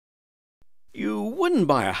You wouldn't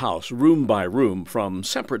buy a house room by room from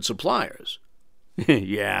separate suppliers.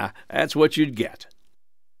 Yeah, that's what you'd get.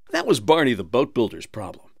 That was Barney the boat builder's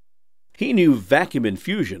problem. He knew vacuum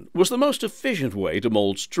infusion was the most efficient way to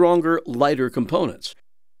mold stronger, lighter components.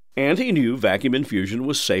 And he knew vacuum infusion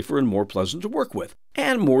was safer and more pleasant to work with,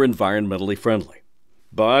 and more environmentally friendly.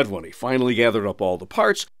 But when he finally gathered up all the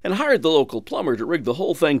parts and hired the local plumber to rig the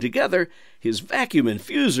whole thing together, his vacuum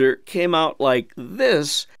infuser came out like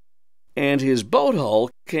this, and his boat hull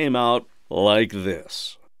came out like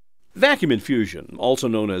this. Vacuum infusion, also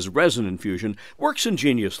known as resin infusion, works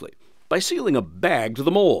ingeniously by sealing a bag to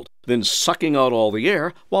the mold, then sucking out all the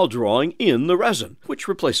air while drawing in the resin, which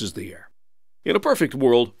replaces the air. In a perfect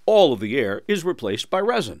world, all of the air is replaced by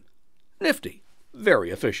resin. Nifty,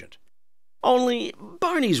 very efficient. Only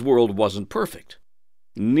Barney's world wasn't perfect.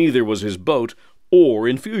 Neither was his boat or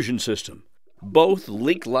infusion system. Both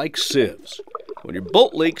leak like sieves. When your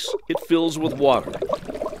boat leaks, it fills with water.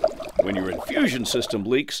 When your infusion system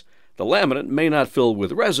leaks, the laminate may not fill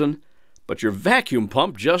with resin, but your vacuum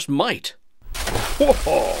pump just might.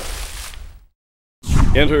 Whoa!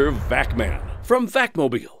 Enter Vacman from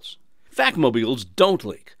Vacmobiles. Vacmobiles don't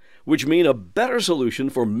leak, which mean a better solution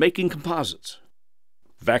for making composites.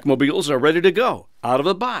 Vacmobiles are ready to go, out of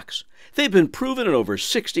the box. They've been proven in over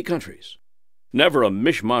 60 countries. Never a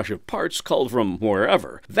mishmash of parts culled from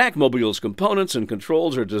wherever, Vacmobile's components and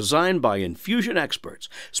controls are designed by infusion experts,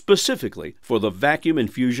 specifically for the vacuum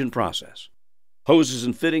infusion process. Hoses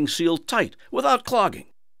and fittings seal tight without clogging.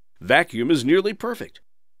 Vacuum is nearly perfect.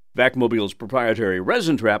 Vacmobile's proprietary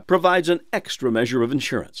resin trap provides an extra measure of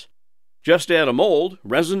insurance. Just add a mold,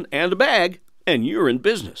 resin, and a bag, and you're in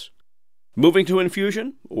business. Moving to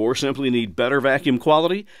infusion, or simply need better vacuum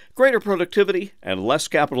quality, greater productivity, and less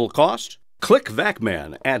capital cost? Click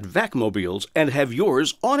Vacman at Vacmobiles and have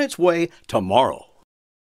yours on its way tomorrow.